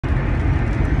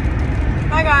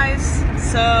Hi guys.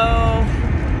 So,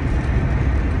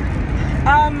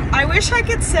 I wish I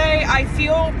could say I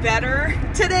feel better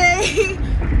today,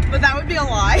 but that would be a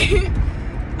lie.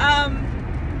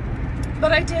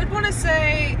 But I did want to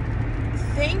say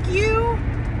thank you,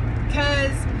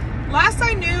 because last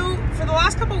I knew, for the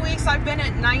last couple weeks, I've been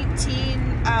at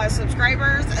 19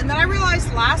 subscribers, and then I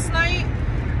realized last night,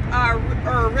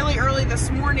 or really early this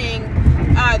morning,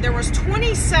 there was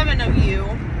 27 of you.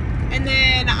 And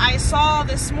then I saw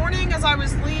this morning as I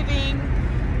was leaving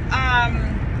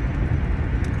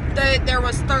that there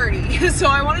was 30. So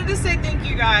I wanted to say thank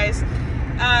you guys.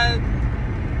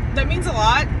 That means a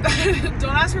lot.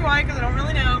 Don't ask me why, because I don't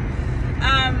really know.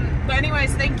 But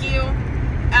anyways, thank you.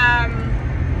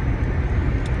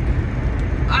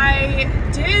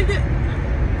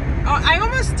 I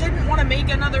almost didn't want to make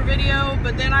another video,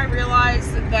 but then I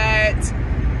realized that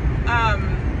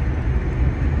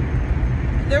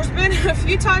there's been a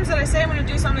few times that I say I'm going to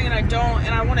do something and I don't,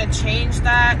 and I want to change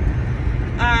that.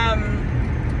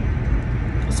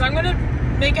 So I'm going to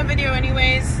make a video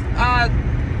anyways.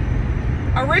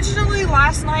 Originally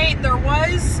last night there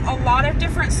was a lot of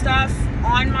different stuff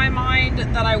on my mind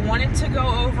that I wanted to go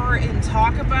over and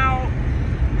talk about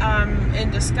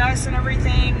and discuss and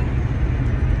everything,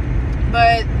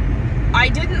 but I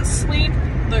didn't sleep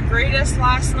the greatest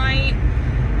last night.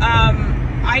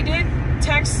 I did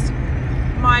text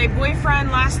my boyfriend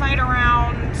last night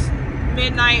around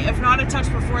midnight, if not a touch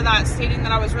before that, stating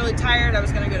that I was really tired, I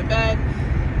was going to go to bed.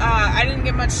 I didn't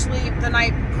get much sleep the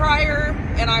night prior,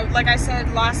 and like I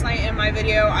said last night in my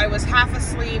video, I was half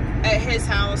asleep at his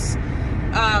house,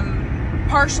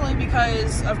 partially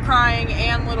because of crying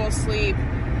and little sleep.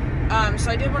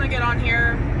 So I did want to get on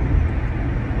here,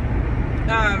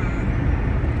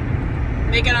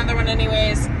 make another one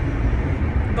anyways,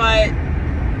 but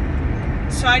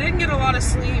so I didn't get a lot of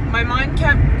sleep. My mind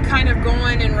kept kind of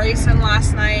going and racing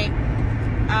last night.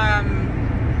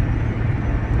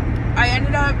 I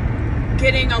ended up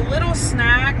getting a little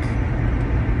snack.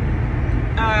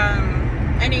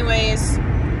 Anyways,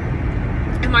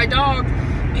 and my dog,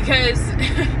 because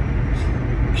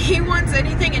he wants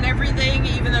anything and everything,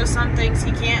 even though some things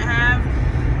he can't have.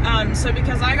 So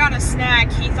because I got a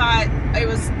snack, he thought it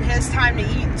was his time to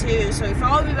eat too. So he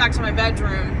followed me back to my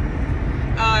bedroom.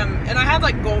 And I had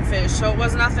like goldfish, so it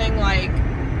was nothing like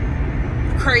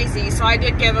crazy, so I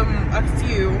did give him a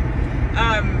few,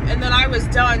 and then I was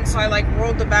done, so I like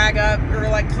rolled the bag up, or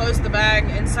like closed the bag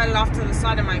and set it off to the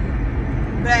side of my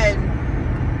bed,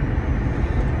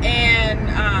 and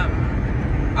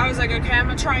I was like, okay, I'm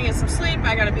gonna try and get some sleep,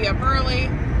 I gotta be up early.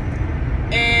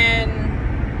 And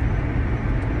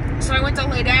so I went to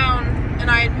lay down, and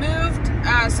I had moved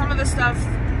some of the stuff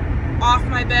off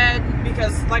my bed,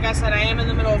 because like I said, I am in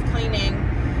the middle of cleaning,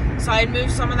 so I had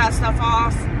moved some of that stuff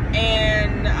off,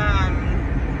 and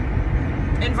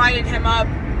invited him up,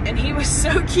 and he was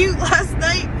so cute last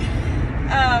night,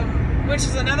 which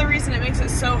is another reason it makes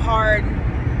it so hard.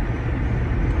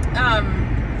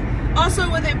 Also,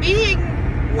 with it being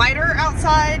lighter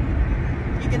outside,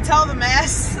 you can tell the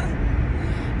mess.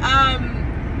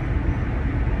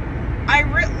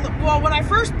 Well, when I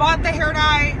first bought the hair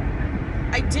dye,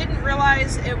 I didn't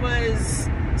realize it was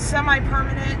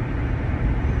semi-permanent.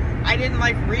 I didn't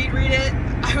like read it.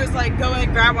 I was like, go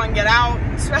ahead, grab one, get out,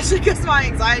 especially because of my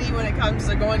anxiety when it comes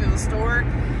to going to the store.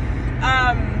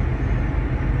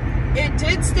 It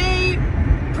did stay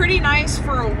pretty nice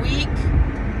for a week,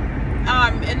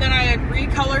 and then I had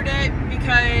recolored it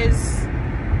because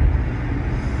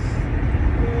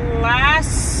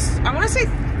I want to say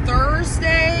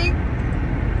Thursday,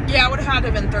 yeah, it would have had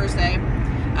to have been Thursday.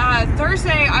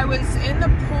 Thursday, I was in the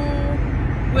pool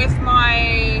with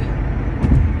my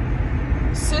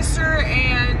sister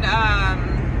and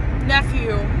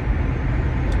nephew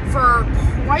for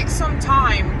quite some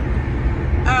time,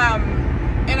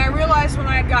 and I realized when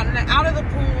I had gotten out of the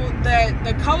pool that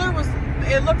the color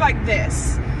it looked like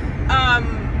this.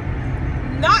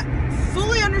 Not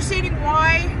fully understanding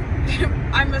why.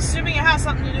 I'm assuming it has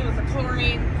something to do with the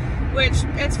chlorine, which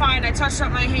it's fine. I touched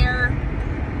up my hair,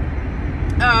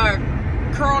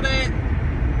 curled it,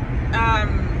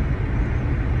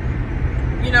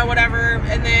 you know, whatever,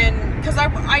 and then, because I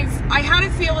had a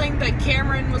feeling that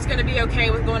Cameron was going to be okay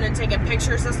with going and taking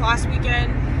pictures this last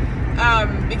weekend,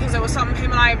 because it was something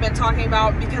him and I have been talking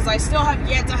about, because I still have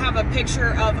yet to have a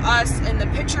picture of us in the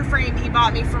picture frame he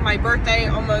bought me for my birthday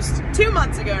almost 2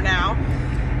 months ago now,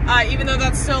 even though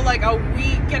that's still like a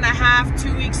week and a half,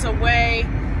 2 weeks away.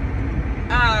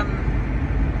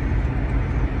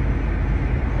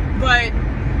 But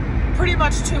pretty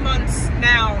much 2 months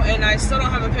now, and I still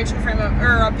don't have a picture frame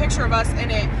or a picture of us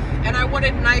in it. and I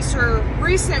wanted nicer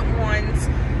recent ones.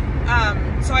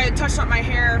 So I had touched up my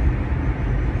hair.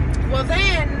 Well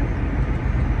then,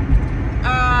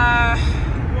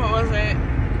 what was it?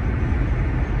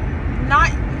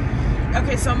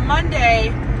 Okay, so Monday,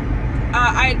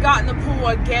 I had gotten the pool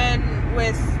again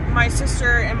with my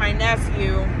sister and my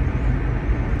nephew,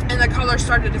 and the color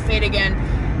started to fade again.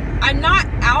 I'm not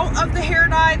out of the hair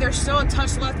dye. There's still a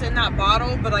touch left in that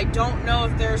bottle, but I don't know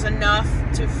if there's enough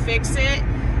to fix it.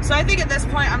 So I think at this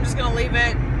point, I'm just going to leave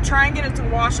it, try and get it to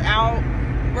wash out.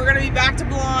 We're going to be back to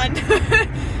blonde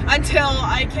until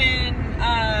I can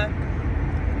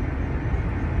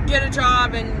get a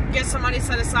job and get some money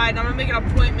set aside. I'm going to make an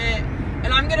appointment,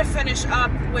 and I'm going to finish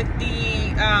up with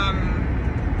the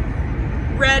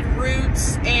red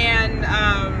roots and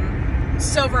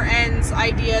silver ends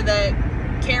idea that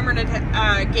Cameron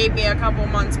had, gave me a couple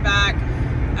months back.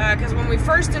 Because when we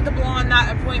first did the blonde,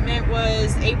 that appointment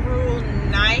was April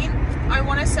 9th, I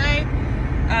want to say.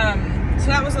 So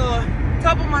that was a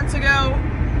couple months ago,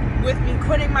 with me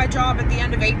quitting my job at the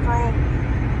end of April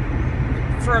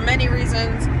for many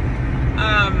reasons.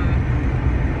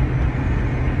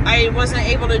 I wasn't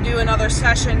able to do another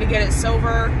session to get it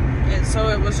silver, and so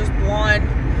it was just blonde.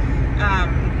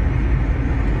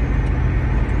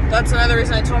 That's another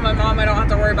reason I told my mom I don't have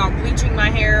to worry about bleaching my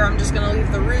hair. I'm just going to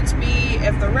leave the roots be.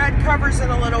 If the red covers it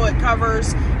a little, it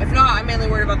covers. If not, I'm mainly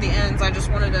worried about the ends. I just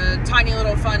wanted a tiny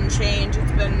little fun change.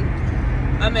 It's been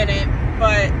a minute.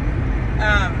 But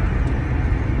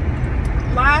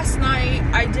last night,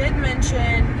 I did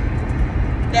mention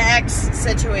the ex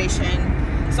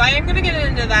situation. So I am going to get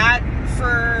into that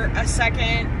for a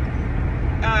second.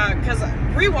 Because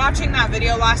rewatching that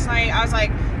video last night, I was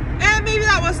like, maybe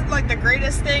that wasn't like the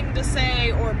greatest thing to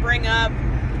say or bring up,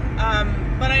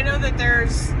 but I know that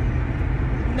there's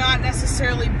not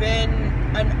necessarily been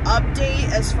an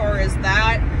update as far as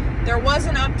that. There was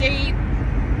an update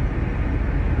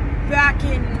back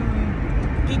in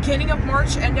beginning of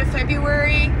March, end of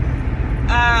February,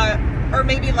 or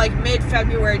maybe like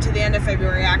mid-February to the end of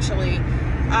February, actually.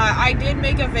 I did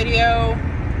make a video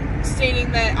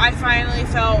stating that I finally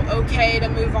felt okay to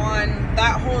move on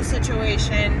that whole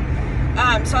situation.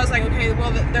 So I was like, okay,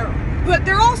 well, but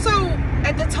there also,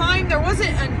 at the time, there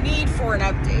wasn't a need for an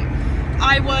update.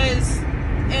 I was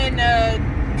in a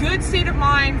good state of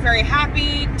mind, very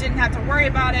happy, didn't have to worry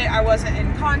about it. I wasn't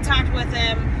in contact with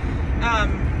him.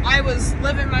 I was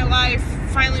living my life,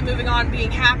 finally moving on,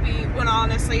 being happy, when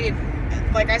honestly,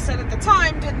 like I said at the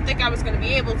time, didn't think I was going to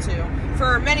be able to,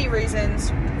 for many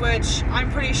reasons, which I'm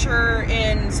pretty sure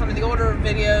in some of the older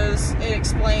videos it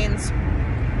explains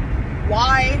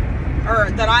why,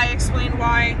 or that I explained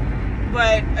why.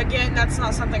 But again, that's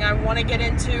not something I want to get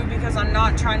into, because I'm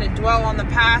not trying to dwell on the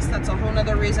past. That's a whole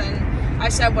nother reason I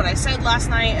said what I said last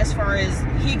night, as far as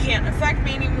he can't affect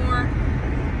me anymore.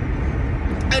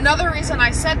 Another reason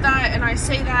I said that, and I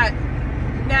say that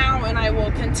now, and I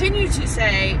will continue to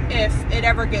say if it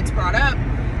ever gets brought up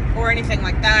or anything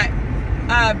like that,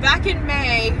 back in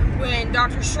May, when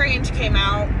Doctor Strange came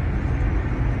out,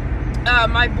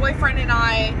 my boyfriend and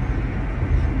I,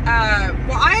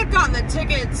 well, I had gotten the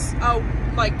tickets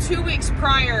like 2 weeks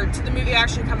prior to the movie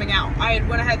actually coming out. I had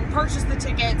went ahead and purchased the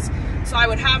tickets so I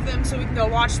would have them so we can go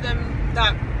watch them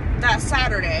that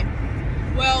Saturday.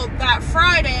 Well, that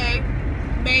Friday,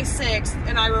 May 6th,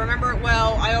 and I remember it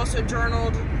well, I also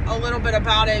journaled a little bit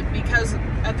about it, because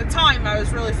at the time I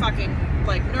was really fucking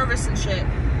like nervous and shit.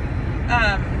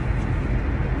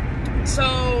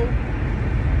 So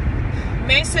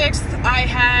May 6th, I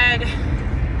had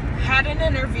an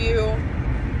interview,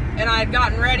 and I had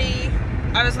gotten ready.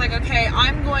 I was like, okay,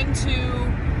 I'm going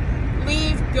to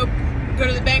leave, go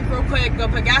to the bank real quick, go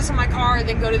put gas in my car,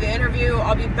 then go to the interview.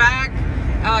 I'll be back,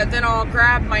 then I'll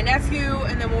grab my nephew,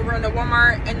 and then we'll run to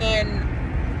Walmart, and then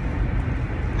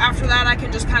after that I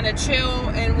can just kind of chill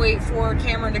and wait for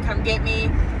Cameron to come get me.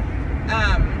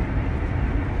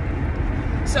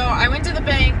 So I went to the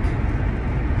bank,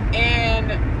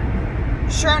 and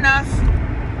sure enough,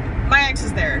 my ex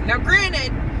is there. Now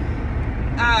granted,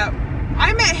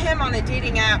 I met him on a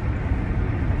dating app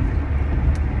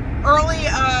early,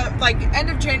 like end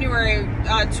of January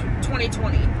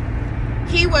 2020.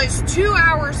 He was 2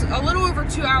 hours, a little over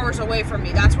 2 hours away from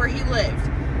me. That's where he lived.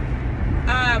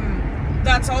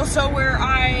 That's also where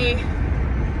I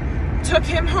took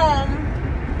him home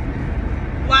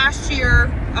last year,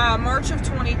 March of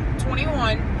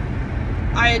 2021.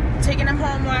 I had taken him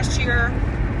home last year,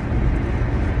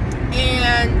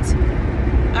 and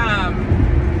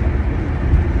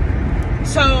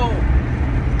so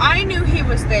I knew he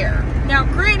was there. Now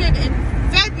granted, in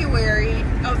February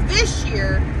of this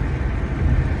year,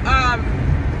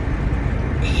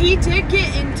 he did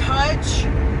get in touch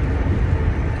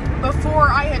before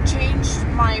I had changed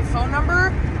my phone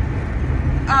number.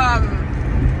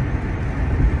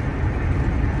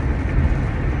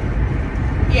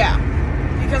 Yeah,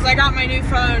 because I got my new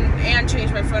phone and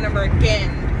changed my phone number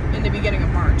again in the beginning of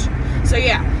March. So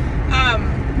yeah,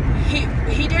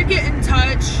 he did get in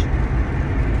touch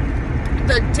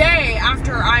the day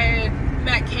after I had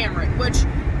met Cameron, which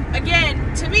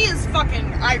again to me is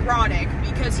fucking ironic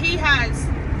because he has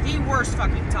the worst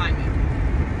fucking timing.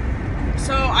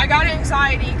 So I got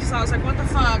anxiety because I was like, what the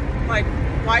fuck? Like,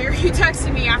 why are you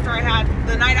texting me after I had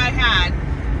the night I had?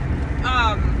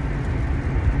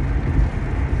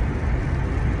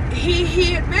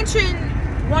 He had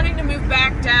mentioned wanting to move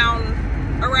back down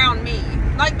around me.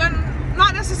 Like,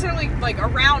 not necessarily like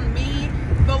around me,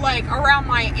 but like around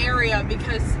my area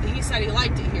because he said he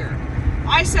liked it here.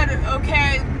 I said,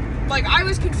 okay. Like, I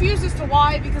was confused as to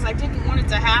why because I didn't want it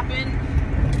to happen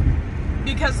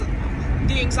because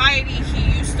the anxiety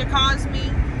he used to cause me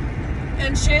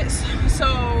and shit. So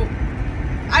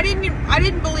I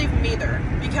didn't believe him either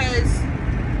because,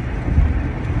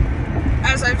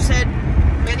 as I've said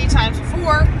many times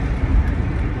before,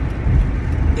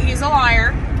 he's a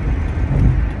liar.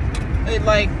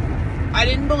 Like, I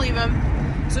didn't believe him.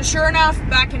 So sure enough,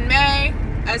 back in May,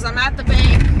 as I'm at the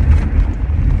bank,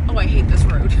 oh, I hate this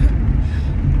road.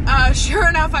 Sure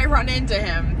enough, I run into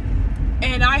him,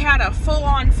 and I had a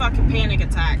full-on fucking panic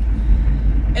attack.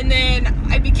 And then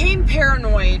I became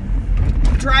paranoid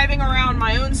driving around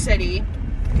my own city,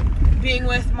 being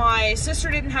with my sister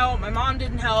didn't help, my mom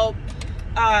didn't help.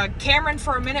 Cameron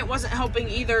for a minute wasn't helping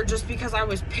either, just because I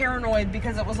was paranoid,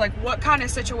 because it was like, what kind of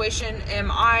situation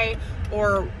am I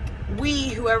or we,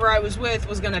 whoever I was with,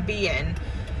 was gonna be in?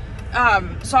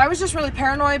 So I was just really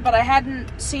paranoid, but I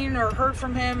hadn't seen or heard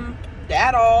from him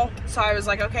at all. So I was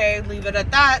like, okay, leave it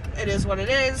at that. It is what it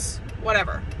is.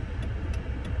 Whatever.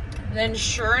 And then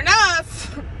sure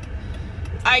enough,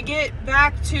 I get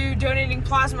back to donating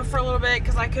plasma for a little bit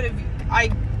because I could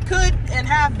and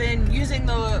have been using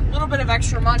the little bit of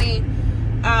extra money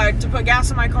to put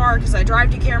gas in my car because I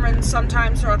drive to Cameron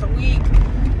sometimes throughout the week,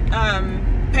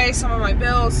 pay some of my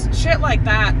bills, shit like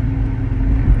that.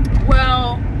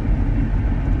 Well,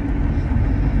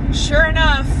 sure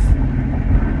enough,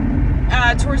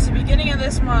 towards the beginning of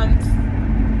this month,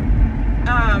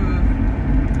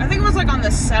 I think it was like on the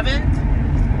 7th,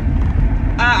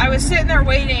 I was sitting there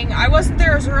waiting. I wasn't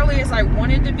there as early as I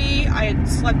wanted to be. I had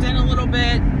slept in a little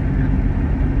bit.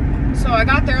 So I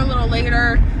got there a little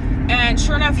later, and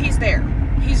sure enough, he's there.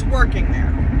 He's working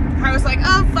there. I was like,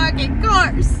 oh, fucking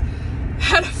course.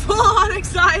 Had a full-on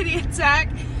anxiety attack.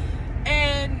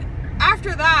 And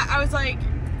after that, I was like,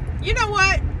 you know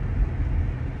what?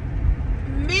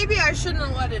 Maybe I shouldn't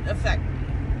have let it affect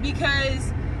me.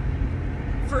 Because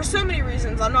for so many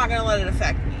reasons, I'm not going to let it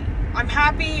affect me. I'm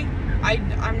happy.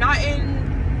 I'm not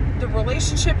in the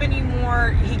relationship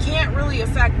anymore. He can't really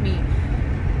affect me.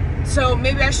 So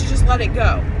maybe I should just let it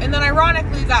go. And then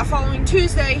ironically, that following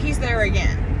Tuesday, he's there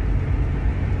again.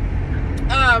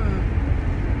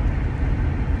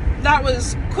 That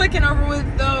was quick and over with,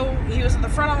 though. He was at the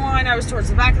front of the line. I was towards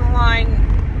the back of the line.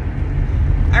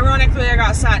 Ironically, I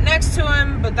got sat next to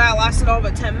him, but that lasted all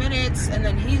but 10 minutes. And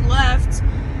then he left.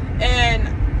 And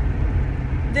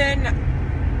then,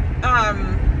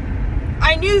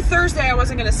 I knew Thursday I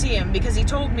wasn't going to see him because he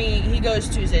told me he goes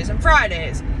Tuesdays and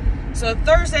Fridays. So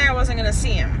Thursday I wasn't going to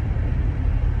see him.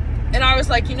 And I was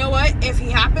like, you know what? If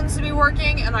he happens to be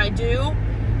working and I do,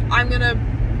 I'm going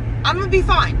to be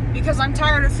fine because I'm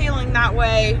tired of feeling that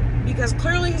way because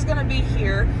clearly he's going to be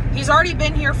here. He's already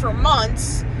been here for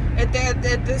months at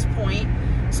this point.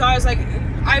 So I was like,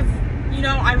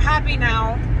 I'm happy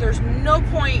now. There's no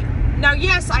point. Now,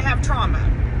 yes, I have trauma.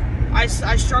 I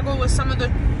struggle with some of the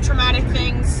traumatic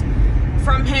things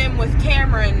from him with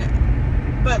Cameron,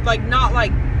 but like not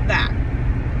like that.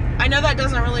 I know that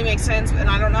doesn't really make sense, and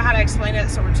I don't know how to explain it,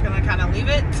 so we're just gonna kind of leave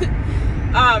it.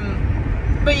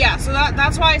 But yeah, so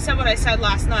that's why I said what I said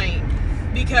last night,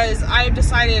 because I've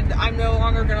decided I'm no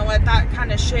longer gonna let that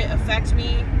kind of shit affect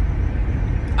me.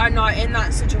 I'm not in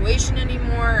that situation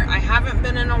anymore. I haven't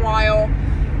been in a while.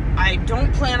 I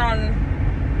don't plan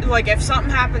on, like, if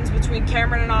something happens between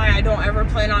Cameron and I don't ever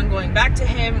plan on going back to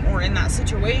him or in that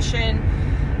situation.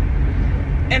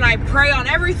 And I pray on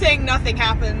everything nothing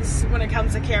happens when it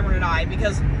comes to Cameron and I,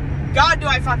 because God, do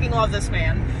I fucking love this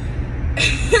man.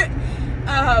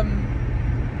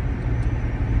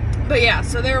 But yeah,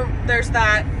 so there's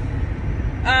that.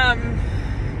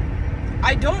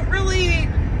 I don't really,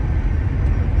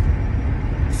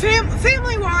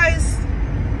 family-wise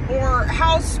or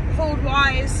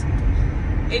household-wise,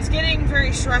 it's getting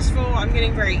very stressful. I'm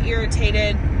getting very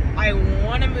irritated. I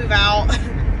want to move out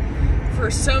for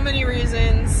so many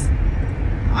reasons.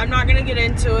 I'm not going to get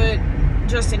into it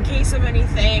just in case of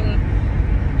anything.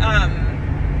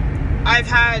 I've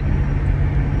had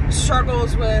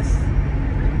struggles with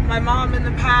my mom in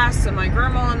the past and my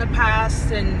grandma in the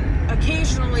past, and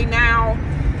occasionally now.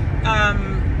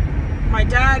 My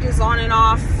dad is on and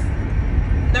off.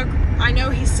 I know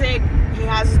he's sick, he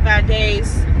has his bad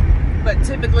days, but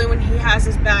typically when he has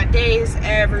his bad days,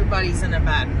 everybody's in a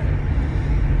bad mood.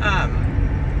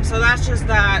 So that's just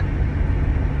that.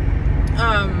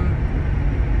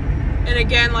 And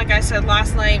again, like I said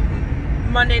last night,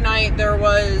 Monday night, there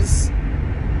was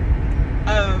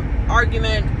an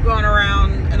argument going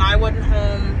around, and I wasn't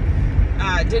home.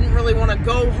 Didn't really want to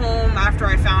go home after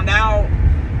I found out,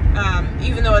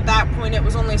 even though at that point it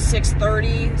was only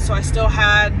 6:30, so I still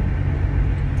had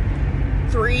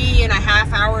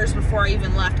 3.5 hours before I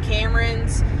even left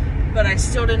Cameron's, but I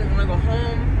still didn't want to go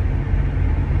home.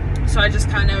 So I just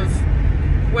kind of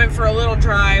went for a little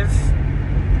drive,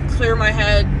 clear my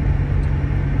head,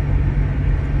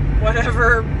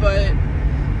 whatever. But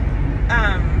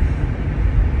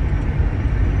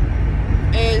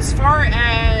as far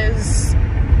as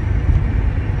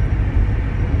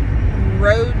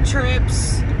road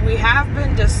trips, we have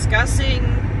been discussing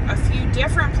a few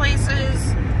different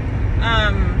places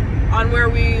on where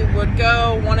we would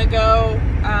go, want to go,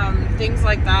 things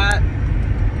like that.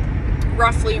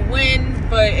 Roughly when,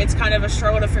 but it's kind of a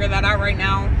struggle to figure that out right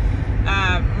now.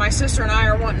 My sister and I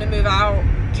are wanting to move out.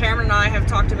 Cameron and I have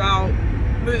talked about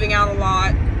moving out a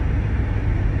lot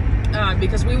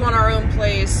because we want our own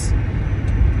place.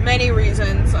 Many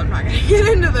reasons. I'm not going to get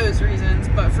into those reasons,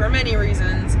 but for many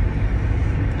reasons.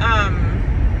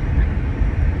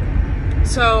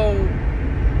 So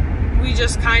we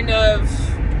just kind of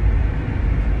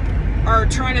are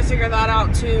trying to figure that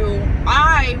out too.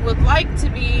 I would like to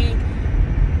be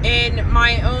in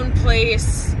my own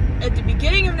place at the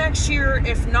beginning of next year,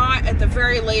 if not at the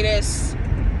very latest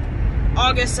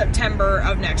August, September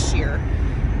of next year.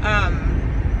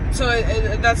 So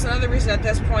that's another reason at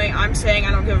this point I'm saying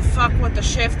I don't give a fuck what the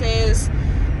shift is,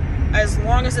 as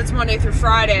long as it's Monday through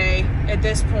Friday at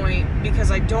this point,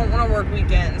 because I don't want to work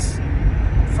weekends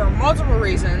for multiple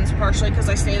reasons. Partially because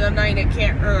I stay the night at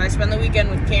I spend the weekend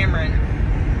with Cameron.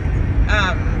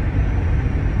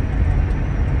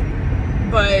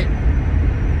 But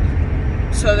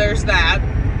so there's that.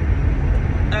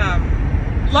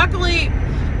 Luckily,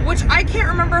 which I can't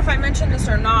remember if I mentioned this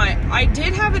or not, I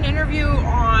did have an interview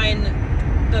on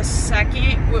the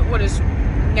 2nd, what is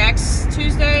next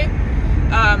Tuesday.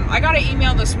 I got an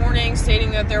email this morning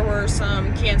stating that there were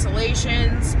some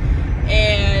cancellations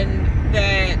and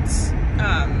that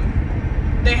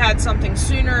they had something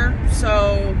sooner.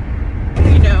 So,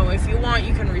 you know, if you want,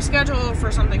 you can reschedule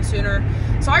for something sooner.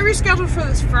 So I rescheduled for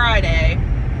this Friday.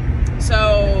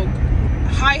 So,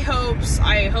 high hopes.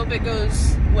 I hope it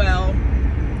goes well,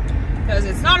 because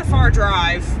it's not a far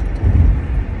drive.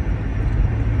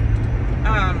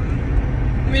 I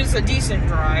mean, it's a decent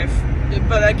drive,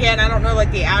 but again, I don't know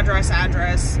like the address,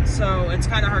 so it's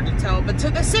kind of hard to tell. But to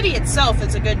the city itself,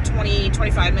 it's a good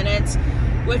 20-25 minutes,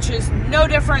 which is no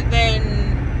different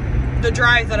than the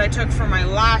drive that I took for my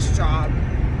last job.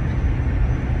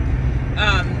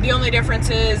 The only difference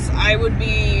is I would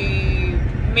be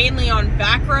mainly on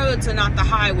back roads and not the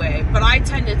highway, but I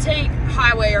tend to take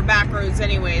highway or back roads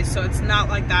anyways, so it's not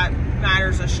like that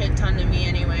matters a shit ton to me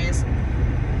anyways.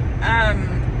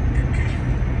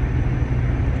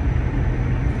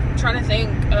 Trying to think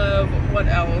of what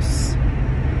else.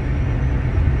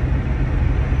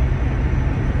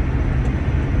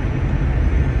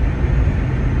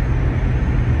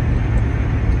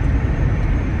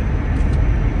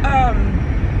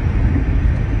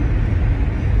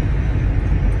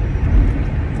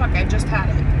 Fuck, I just had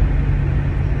it.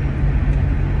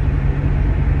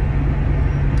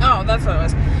 Oh, that's what it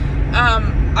was.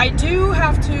 I do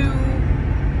have to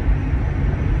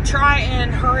try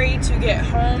and hurry to get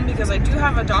home because I do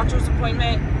have a doctor's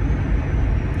appointment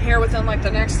here within like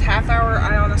the next half hour.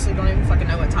 I honestly don't even fucking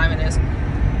know what time it is.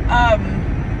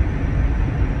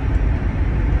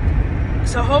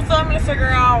 So hopefully I'm going to figure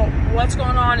out what's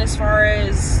going on as far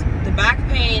as the back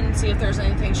pain, see if there's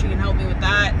anything she can help me with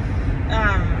that.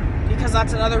 Because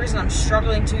that's another reason I'm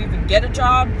struggling to even get a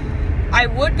job. I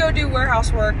would go do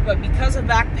warehouse work, but because of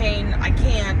back pain, I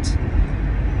can't.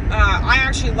 I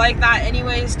actually like that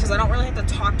anyways, because I don't really have to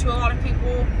talk to a lot of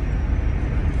people.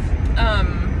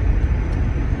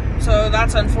 So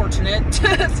that's unfortunate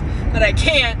that I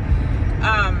can't.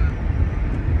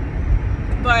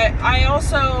 But I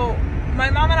also my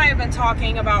mom and I have been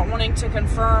talking about wanting to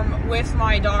confirm with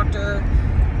my doctor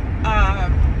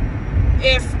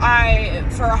if I,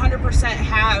 for 100%,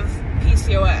 have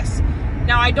PCOS.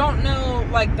 Now, I don't know,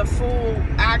 like, the full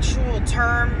actual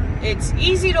term. It's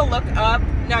easy to look up.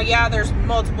 Now, yeah, there's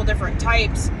multiple different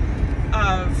types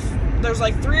of, there's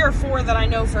like 3 or 4 that I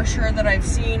know for sure that I've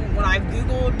seen when I've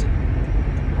Googled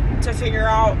to figure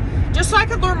out, just so I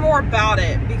could learn more about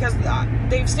it, because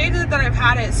they've stated that I've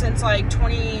had it since like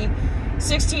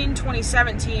 2016,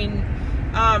 2017.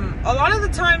 A lot of the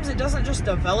times it doesn't just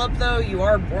develop, though. You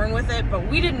are born with it, but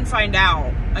we didn't find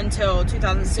out until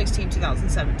 2016,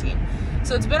 2017.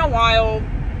 So it's been a while,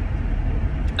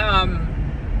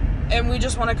 and we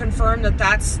just want to confirm that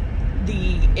that's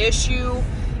the issue,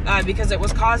 because it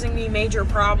was causing me major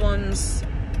problems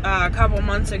a couple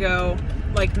months ago,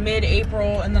 like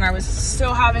mid-April, and then I was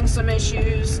still having some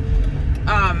issues,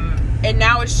 and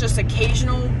now it's just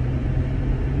occasional.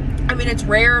 I mean, it's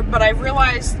rare, but I've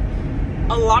realized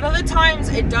a lot of the times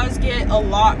it does get a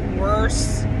lot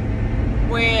worse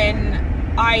when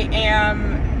I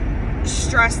am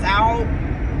stressed out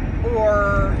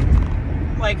or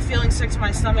like feeling sick to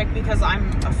my stomach because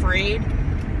I'm afraid.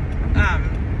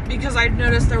 Because I've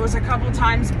noticed there was a couple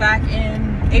times back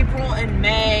in April and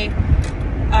May,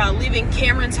 leaving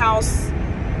Cameron's house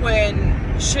when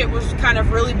shit was kind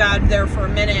of really bad there for a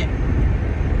minute.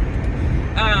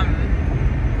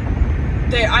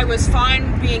 That I was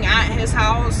fine being at his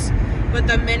house, but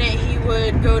the minute he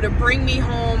would go to bring me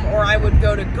home or I would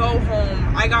go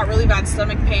home, I got really bad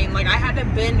stomach pain. Like, I had to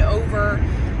bend over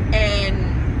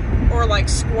or like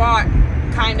squat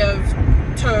kind of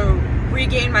to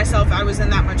regain myself. I was in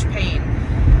that much pain.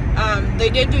 They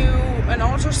did do an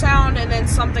ultrasound and then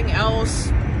something else,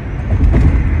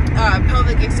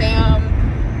 pelvic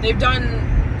exam. They've done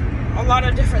a lot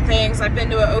of different things. I've been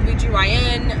to an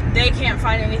OBGYN. They can't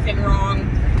find anything wrong.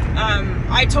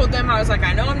 I told them, I was like,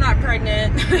 I know I'm not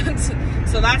pregnant,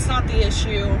 so that's not the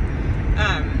issue,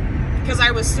 because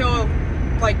I was still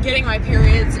like getting my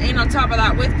periods, and on top of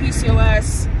that, with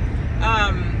PCOS,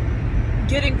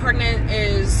 getting pregnant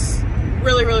is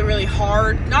really, really, really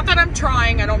hard. Not that I'm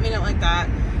trying, I don't mean it like that,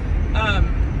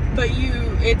 but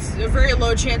it's a very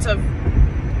low chance of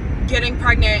getting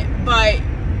pregnant, but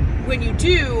when you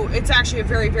do, it's actually a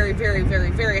very, very, very, very,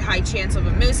 very high chance of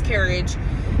a miscarriage,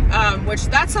 which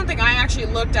that's something I actually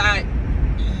looked at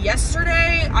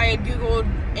yesterday. I had Googled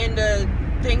into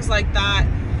things like that,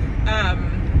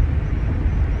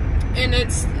 and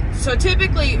it's, so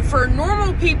typically for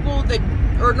normal people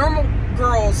or normal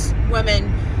girls,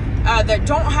 women, that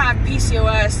don't have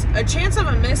PCOS, a chance of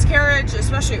a miscarriage,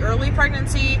 especially early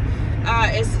pregnancy,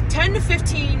 is 10 to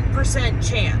 15%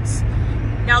 chance.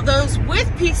 Now, those with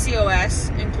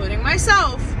PCOS, including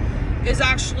myself, is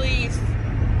actually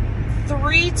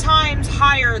 3 times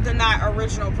higher than that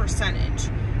original percentage.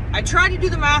 I tried to do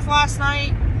the math last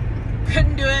night,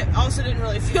 couldn't do it. Also didn't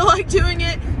really feel like doing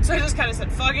it, so I just kind of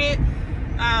said, fuck it.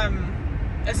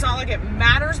 It's not like it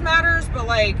matters, but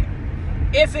like,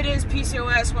 if it is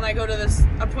PCOS, when I go to this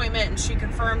appointment and she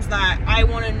confirms that, I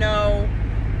want to know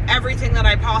everything that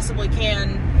I possibly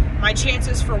can, my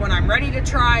chances for when I'm ready to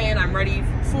try and I'm ready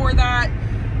for that,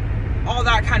 all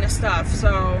that kind of stuff.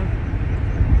 So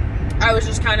I was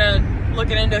just kind of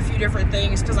looking into a few different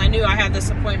things because I knew I had this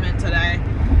appointment today.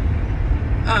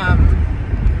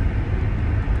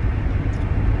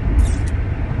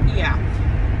 Yeah,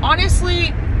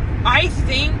 honestly, I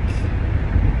think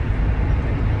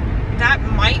that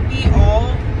might be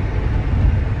all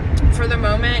for the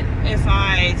moment. If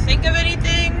I think of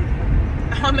anything,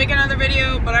 I'll make another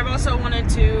video, but I've also wanted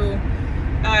to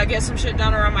get some shit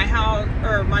done around my house,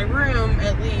 or my room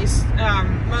at least,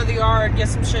 mow the yard, get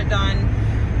some shit done.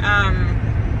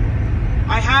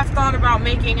 I have thought about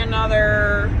making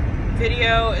another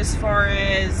video as far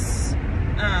as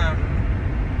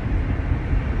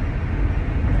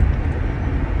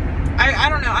I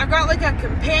don't know, I've got like a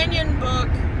companion book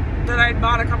that I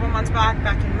bought a couple months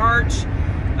back in March,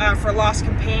 for lost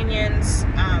companions,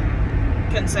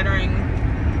 considering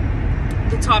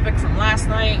the topic from last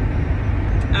night.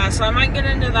 So I might get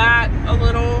into that a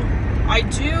little. I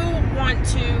do want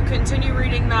to continue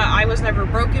reading the I Was Never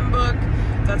Broken book.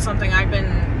 That's something I've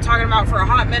been talking about for a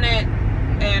hot minute,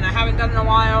 and I haven't done in a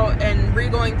while, and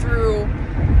re-going through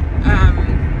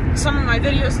some of my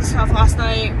videos and stuff last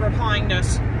night, replying to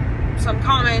some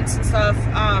comments and stuff.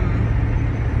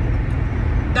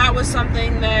 That was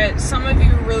something that some of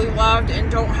you really loved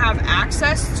and don't have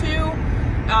access to.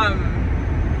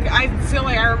 I feel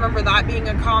like I remember that being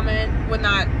a comment when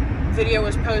that video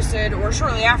was posted, or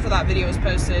shortly after that video was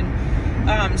posted.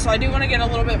 So I do want to get a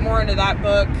little bit more into that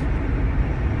book.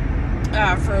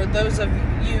 for those of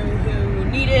you who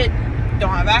need it, don't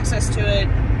have access to it,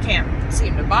 can't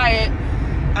seem to buy it.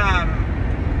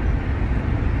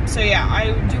 So yeah,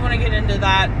 I do want to get into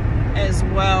that as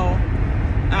well.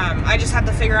 I just have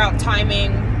to figure out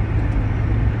timing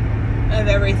of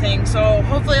everything. So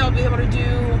hopefully I'll be able to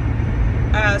do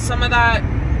some of that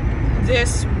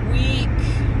this week,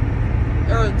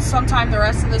 or sometime the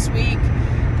rest of this week.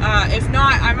 If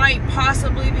not, I might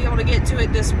possibly be able to get to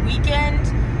it this weekend,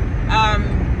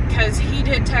 because he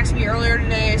did text me earlier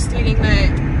today stating that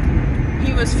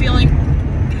he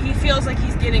feels like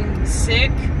he's getting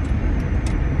sick.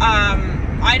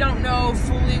 I don't know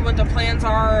fully what the plans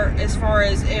are as far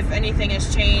as if anything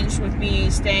has changed with me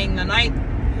staying the night,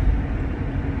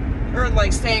 or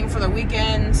like staying for the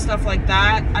weekend, stuff like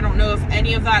that. I don't know if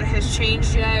any of that has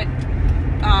changed yet.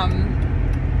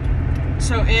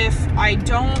 So if I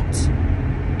don't,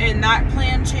 and that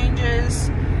plan changes,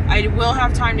 I will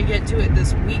have time to get to it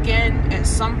this weekend at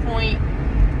some point.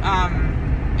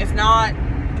 If not,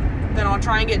 then I'll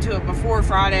try and get to it before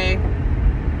Friday.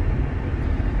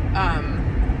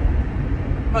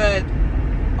 But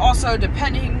also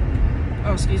depending on,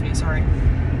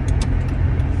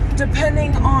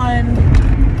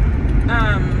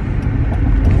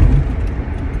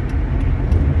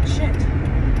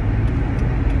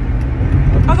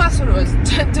 oh, that's what it was.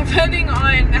 Depending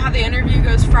on how the interview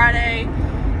goes Friday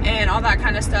and all that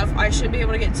kind of stuff, I should be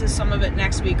able to get to some of it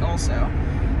next week also.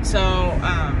 So,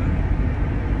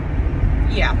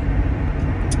 yeah.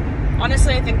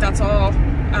 Honestly, I think that's all.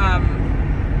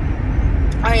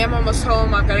 I am almost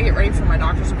home. I've got to get ready for my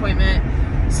doctor's appointment.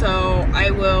 So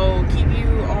I will keep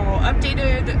you all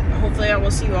updated. Hopefully I will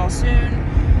see you all soon.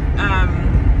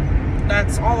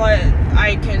 That's all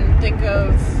I can think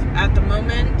of at the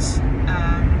moment.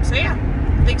 So yeah,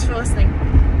 thanks for listening.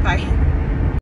 Bye.